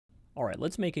All right,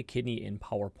 let's make a kidney in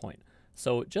PowerPoint.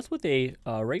 So just with a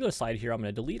regular slide here, I'm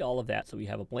going to delete all of that so we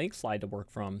have a blank slide to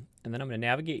work from. And then I'm going to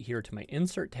navigate here to my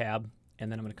Insert tab,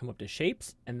 and then I'm going to come up to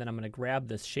Shapes, and then I'm going to grab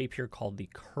this shape here called the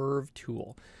Curve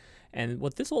tool. And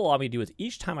what this will allow me to do is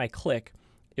each time I click,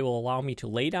 it will allow me to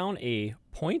lay down a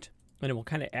point, and it will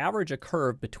kind of average a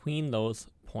curve between those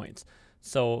points.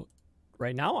 So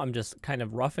right now I'm just kind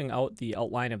of roughing out the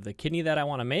outline of the kidney that I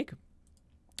want to make,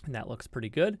 and that looks pretty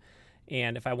good.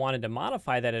 And if I wanted to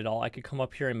modify that at all, I could come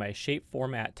up here in my Shape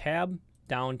Format tab,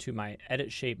 down to my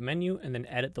Edit Shape menu, and then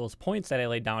edit those points that I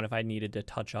laid down if I needed to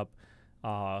touch up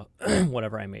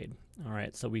whatever I made. All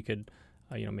right, so we could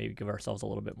maybe give ourselves a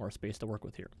little bit more space to work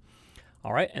with here.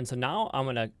 All right, and so now I'm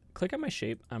going to click on my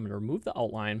shape, I'm going to remove the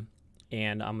outline,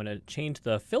 and I'm going to change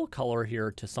the fill color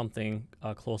here to something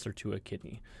closer to a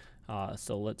kidney.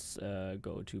 So let's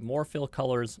go to more fill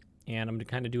colors, and I'm going to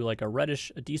kind of do like a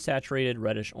reddish, a desaturated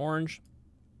reddish orange,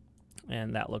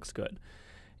 and that looks good.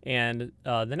 And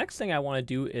the next thing I want to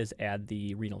do is add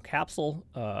the renal capsule.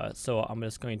 So I'm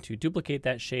just going to duplicate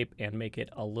that shape and make it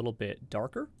a little bit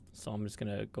darker. So I'm just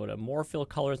going to go to more fill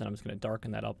colors, and I'm just going to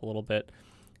darken that up a little bit.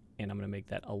 And I'm going to make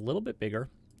that a little bit bigger,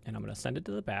 and I'm going to send it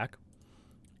to the back.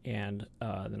 And then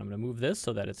I'm going to move this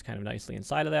so that it's kind of nicely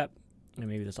inside of that. And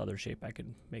maybe this other shape, I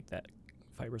could make that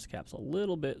fibrous capsule a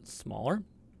little bit smaller.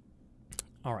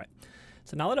 All right.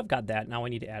 So now that I've got that, now I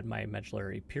need to add my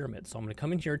medullary pyramid. So I'm going to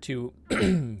come in here to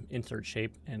Insert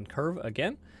Shape and Curve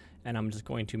again, and I'm just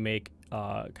going to make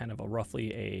kind of a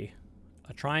roughly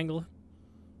a triangle.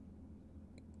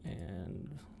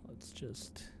 And let's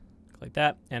just like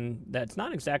that. And that's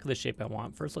not exactly the shape I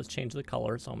want. First, let's change the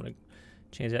color. So I'm going to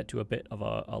change that to a bit of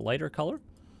a lighter color.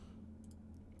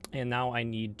 And now I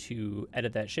need to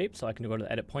edit that shape, so I can go to the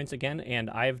edit points again, and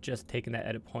I've just taken that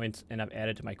edit points and I've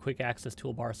added to my quick access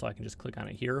toolbar, so I can just click on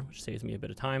it here, which saves me a bit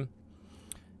of time.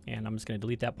 And I'm just going to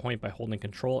delete that point by holding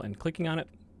Control and clicking on it.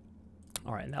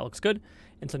 All right, and that looks good.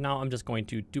 And so now I'm just going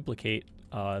to duplicate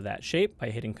that shape by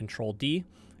hitting Control D,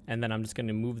 and then I'm just going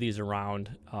to move these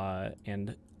around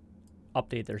and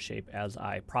update their shape as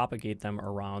I propagate them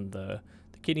around the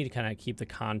kidney to kind of keep the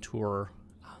contour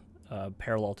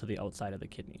parallel to the outside of the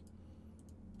kidney.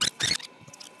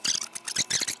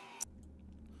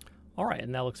 All right,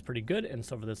 and that looks pretty good. And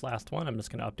so for this last one, I'm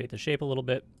just going to update the shape a little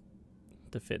bit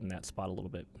to fit in that spot a little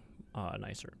bit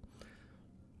nicer.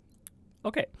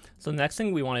 Okay, so the next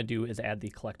thing we want to do is add the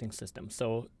collecting system.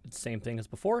 So it's the same thing as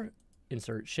before,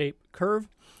 Insert Shape, Curve,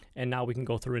 and now we can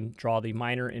go through and draw the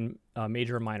minor and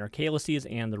major and minor calyces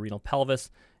and the renal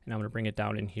pelvis, and I'm going to bring it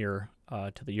down in here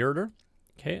to the ureter.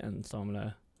 Okay, and so I'm going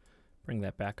to bring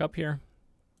that back up here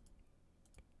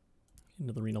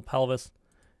into the renal pelvis,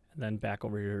 and then back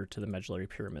over here to the medullary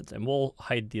pyramids. And we'll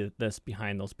hide this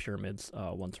behind those pyramids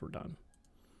once we're done.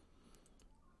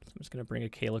 So I'm just going to bring a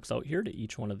calyx out here to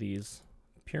each one of these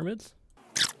pyramids.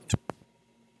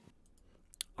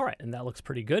 All right, and that looks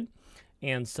pretty good.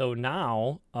 And so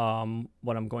now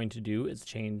what I'm going to do is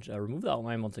remove the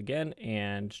outline once again,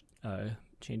 and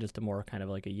change this to more kind of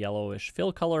like a yellowish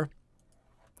fill color.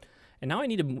 And now I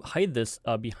need to hide this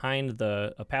behind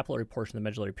the papillary portion of the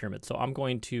medullary pyramid. So I'm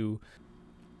going to,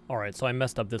 all right, so I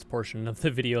messed up this portion of the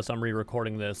video, so I'm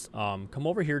re-recording this. Come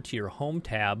over here to your Home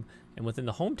tab, and within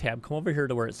the Home tab, come over here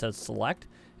to where it says Select,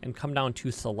 and come down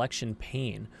to Selection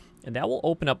Pane. And that will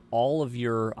open up all of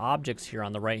your objects here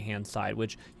on the right-hand side,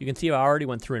 which you can see I already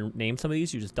went through and named some of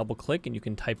these. You just double-click, and you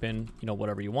can type in,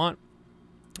 whatever you want.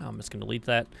 I'm just going to delete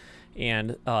that.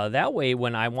 And that way,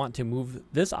 when I want to move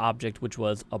this object, which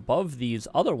was above these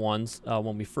other ones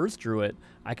when we first drew it,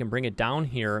 I can bring it down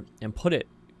here and put it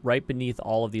right beneath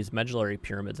all of these medullary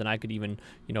pyramids. And I could even,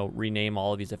 rename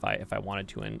all of these if I wanted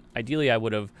to. And ideally, I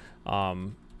would have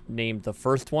named the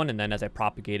first one, and then as I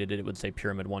propagated it, it would say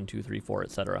pyramid 1, 2, 3, 4,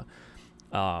 etc.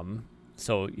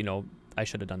 So, I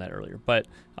should have done that earlier. But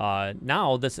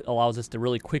now this allows us to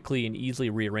really quickly and easily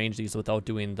rearrange these without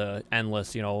doing the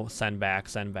endless, send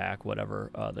back, whatever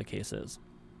the case is.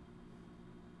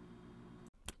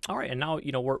 All right, and now,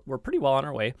 we're pretty well on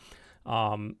our way.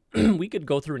 We could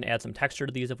go through and add some texture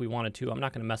to these if we wanted to. I'm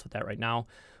not going to mess with that right now.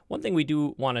 One thing we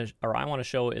do want to, or I want to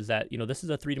show, is that, this is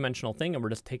a three-dimensional thing, and we're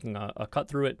just taking a cut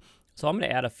through it. So I'm going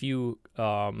to add a few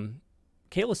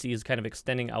calyces kind of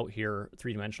extending out here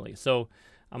three-dimensionally. So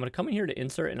I'm going to come in here to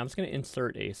insert, and I'm just going to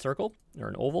insert a circle or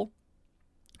an oval.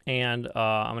 And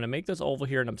I'm going to make this oval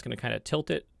here, and I'm just going to kind of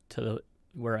tilt it to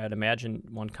where I'd imagine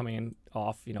one coming in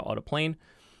off, out of plane.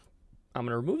 I'm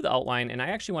going to remove the outline, and I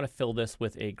actually want to fill this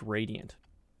with a gradient.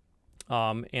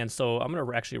 And so I'm going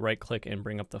to actually right-click and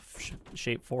bring up the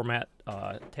Shape Format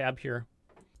tab here.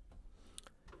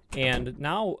 And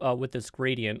now with this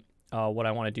gradient, what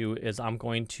I want to do is I'm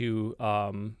going to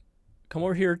come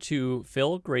over here to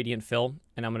fill, gradient fill,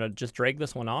 and I'm going to just drag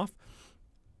this one off.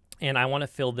 And I want to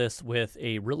fill this with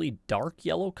a really dark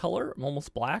yellow color,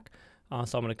 almost black.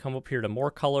 So I'm going to come up here to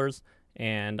more colors,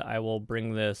 and I will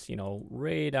bring this, you know,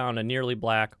 way down to nearly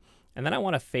black. And then I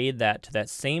want to fade that to that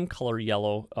same color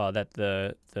yellow that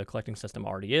the collecting system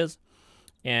already is.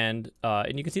 And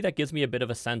you can see that gives me a bit of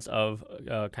a sense of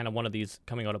kind of one of these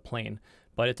coming out of plane.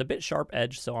 But it's a bit sharp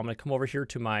edge, so I'm going to come over here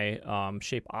to my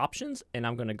shape options, and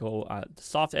I'm going to go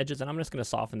soft edges, and I'm just going to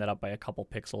soften that up by a couple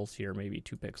pixels here, maybe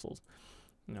 2 pixels.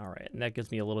 All right, and that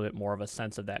gives me a little bit more of a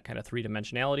sense of that kind of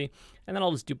three-dimensionality. And then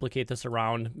I'll just duplicate this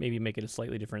around, maybe make it a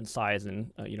slightly different size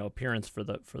and you know, appearance for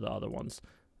the other ones.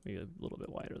 Maybe a little bit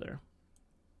wider there.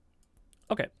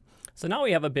 Okay, so now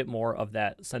we have a bit more of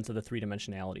that sense of the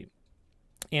three-dimensionality.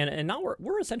 And now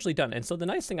we're essentially done. And so the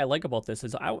nice thing I like about this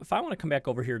is if I want to come back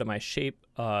over here to my shape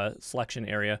selection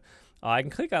area, I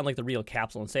can click on like the real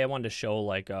capsule and say I wanted to show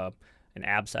like an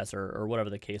abscess or whatever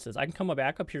the case is. I can come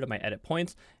back up here to my edit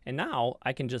points, and now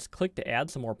I can just click to add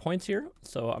some more points here.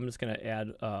 So I'm just going to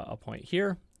add a point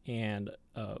here, and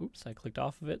oops, I clicked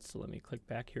off of it. So let me click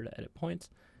back here to edit points,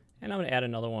 and I'm going to add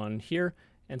another one here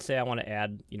and say I want to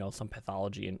add, you know, some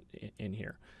pathology in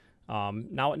here.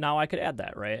 Now I could add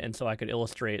that, right? And so I could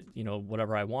illustrate, you know,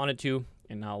 whatever I wanted to.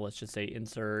 And now let's just say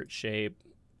insert shape,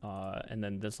 and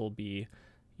then this will be,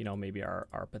 you know, maybe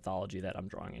our pathology that I'm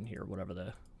drawing in here, whatever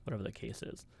the case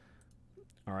is.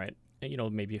 All right, and, you know,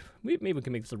 maybe we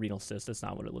can make this a renal cyst. That's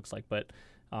not what it looks like, but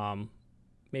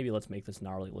maybe let's make this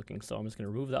gnarly looking. So I'm just going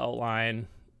to remove the outline.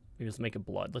 Maybe let's make it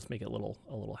blood. Let's make it a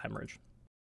little hemorrhage.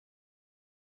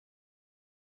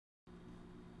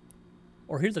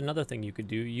 Or here's another thing you could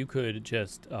do. You could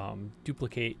just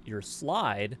duplicate your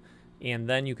slide, and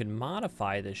then you can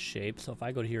modify this shape. So if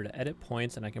I go here to edit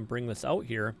points, and I can bring this out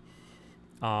here,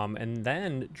 and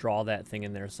then draw that thing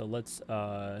in there. So let's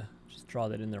just draw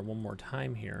that in there one more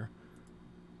time here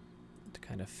to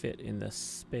kind of fit in this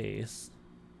space.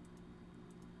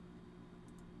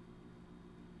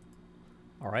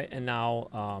 All right, and now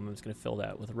I'm just going to fill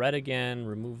that with red again,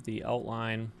 remove the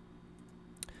outline.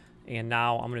 And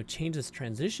now I'm going to change this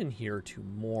transition here to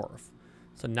morph.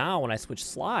 So now when I switch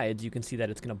slides, you can see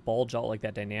that it's going to bulge out like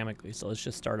that dynamically. So let's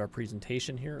just start our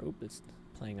presentation here. Oop, it's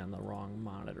playing on the wrong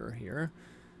monitor here.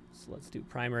 So let's do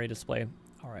primary display.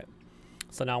 All right.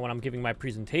 So now when I'm giving my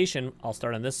presentation, I'll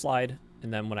start on this slide.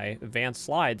 And then when I advance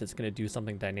slides, it's going to do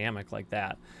something dynamic like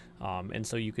that. And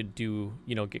so you could do,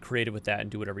 you know, get creative with that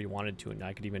and do whatever you wanted to. And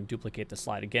I could even duplicate the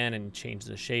slide again and change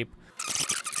the shape.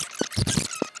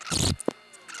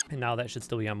 And now that should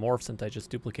still be on morph since I just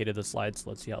duplicated the slide. So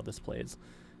let's see how this plays.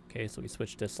 Okay, so we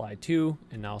switched to slide 2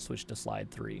 and now switch to slide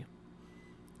 3.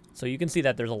 So you can see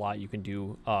that there's a lot you can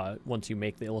do once you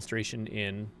make the illustration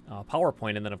in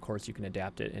PowerPoint, and then of course you can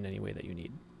adapt it in any way that you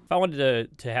need. If I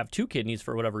wanted to have 2 kidneys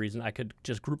for whatever reason, I could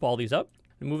just group all these up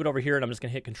and move it over here, and I'm just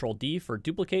gonna hit Control D for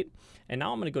duplicate. And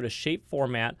now I'm gonna go to shape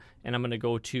format, and I'm gonna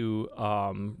go to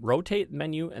rotate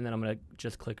menu, and then I'm gonna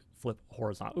just click flip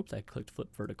horizontal. Oops, I clicked flip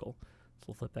vertical. So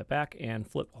we'll flip that back and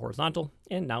flip horizontal,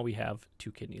 and now we have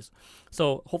 2 kidneys.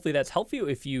 So hopefully that's helpful you.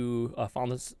 If you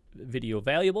found this video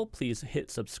valuable, please hit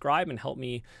subscribe and help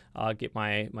me get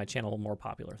my channel more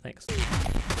popular. Thanks.